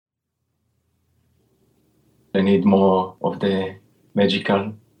I need more of the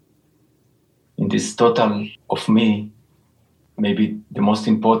magical. In this total of me, maybe the most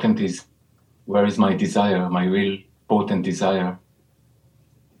important is where is my desire, my real potent desire.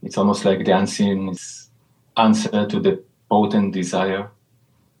 It's almost like the unseen is answer to the potent desire,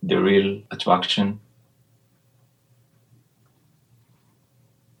 the real attraction.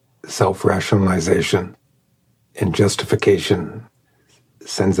 Self-rationalization and justification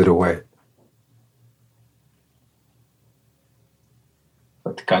sends it away.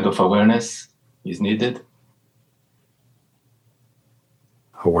 What kind of awareness is needed?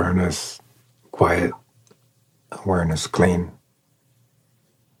 Awareness, quiet. Awareness, clean.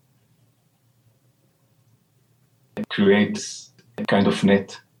 It creates a kind of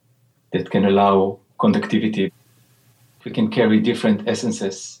net that can allow conductivity. We can carry different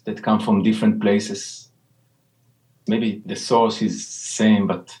essences that come from different places. Maybe the source is same,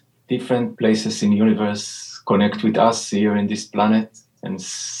 but different places in the universe connect with us here in this planet and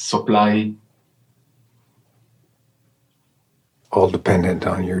supply. All dependent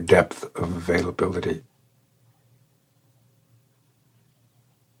on your depth of availability.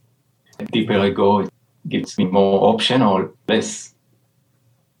 The deeper I go, it gives me more option or less.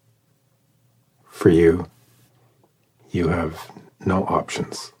 For you, you have no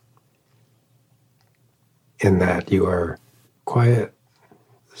options. In that you are quiet,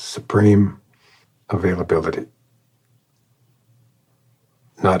 supreme availability.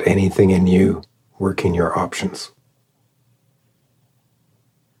 Not anything in you working your options.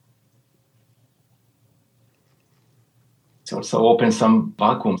 It also opens some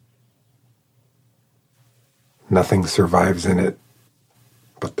vacuums. Nothing survives in it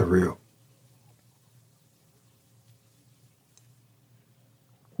but the real.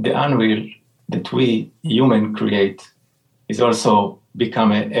 The unreal that we human create is also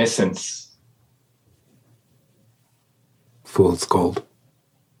become an essence. Fool's gold.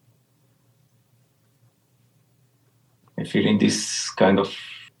 I feel in this kind of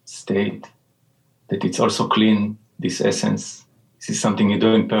state that it's also clean, this essence. Is this something you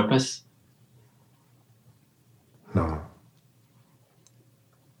do on purpose? No.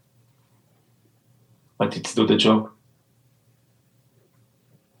 But it's do the job.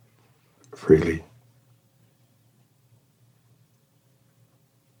 Freely.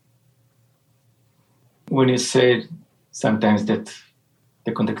 When you say sometimes that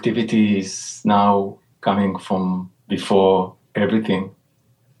the conductivity is now coming from before everything,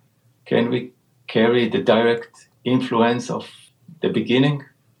 can we carry the direct influence of the beginning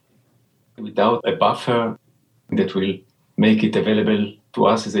without a buffer that will make it available to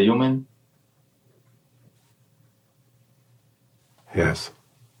us as a human? Yes.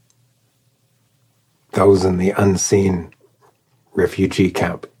 Those in the unseen refugee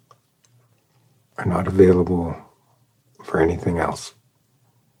camp are not available for anything else.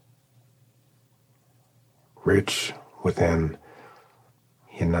 Rich within,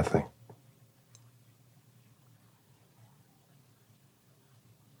 in nothing.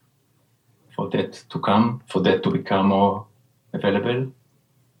 For that to come, for that to become more available,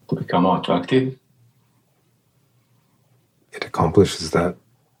 to become more attractive. It accomplishes that,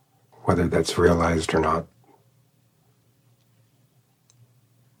 whether that's realized or not.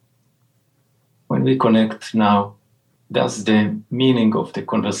 When we connect now, that's the meaning of the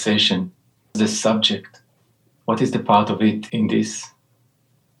conversation, the subject. What is the part of it in this?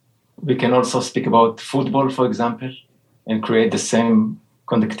 We can also speak about football, for example, and create the same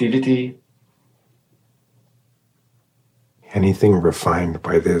conductivity. Anything refined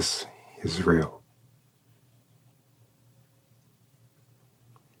by this is real.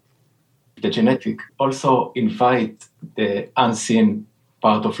 The genetic also invite the unseen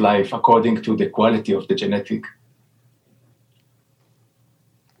part of life according to the quality of the genetic.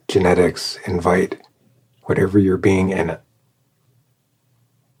 Genetics invite whatever you're being in it.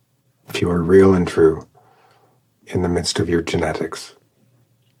 If you are real and true in the midst of your genetics,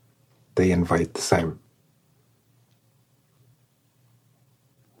 they invite the same.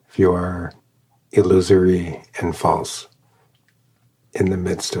 If you are illusory and false in the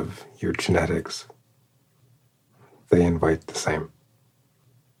midst of your genetics, they invite the same.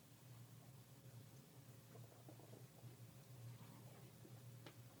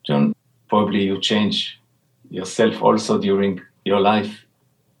 John, probably you change yourself also during your life.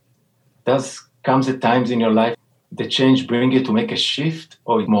 Does comes at times in your life the change bring you to make a shift,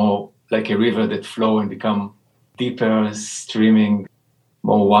 or more like a river that flow and become deeper, streaming,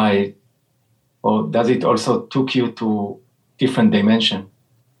 more wide? Or does it also took you to different dimension?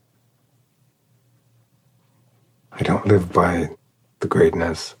 I don't live by the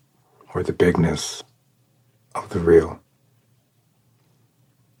greatness or the bigness of the real,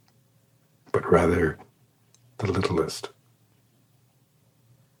 but rather the littlest.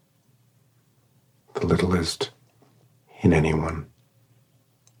 The littlest in anyone,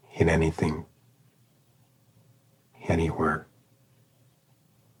 in anything, anywhere.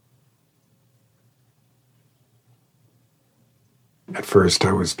 At first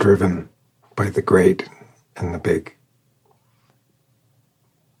I was driven by the great and the big,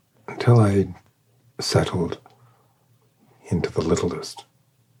 until I settled into the littlest.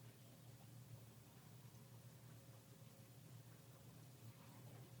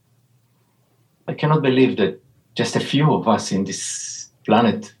 I cannot believe that just a few of us in this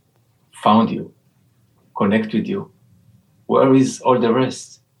planet found you, connect with you. Where is all the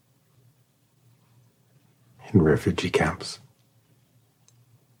rest? In refugee camps.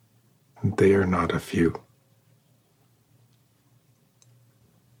 They are not a few.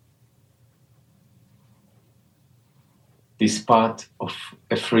 This part of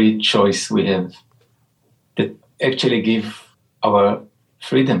a free choice we have that actually give our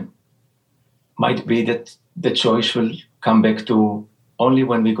freedom might be that the choice will come back to only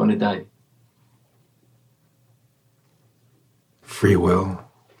when we're going to die. Free will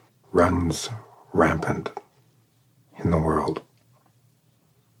runs rampant in the world,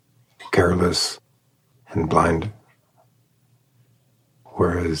 careless and blind,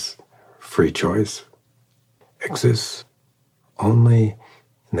 whereas free choice exists only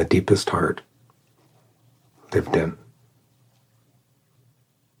in the deepest heart, lived in.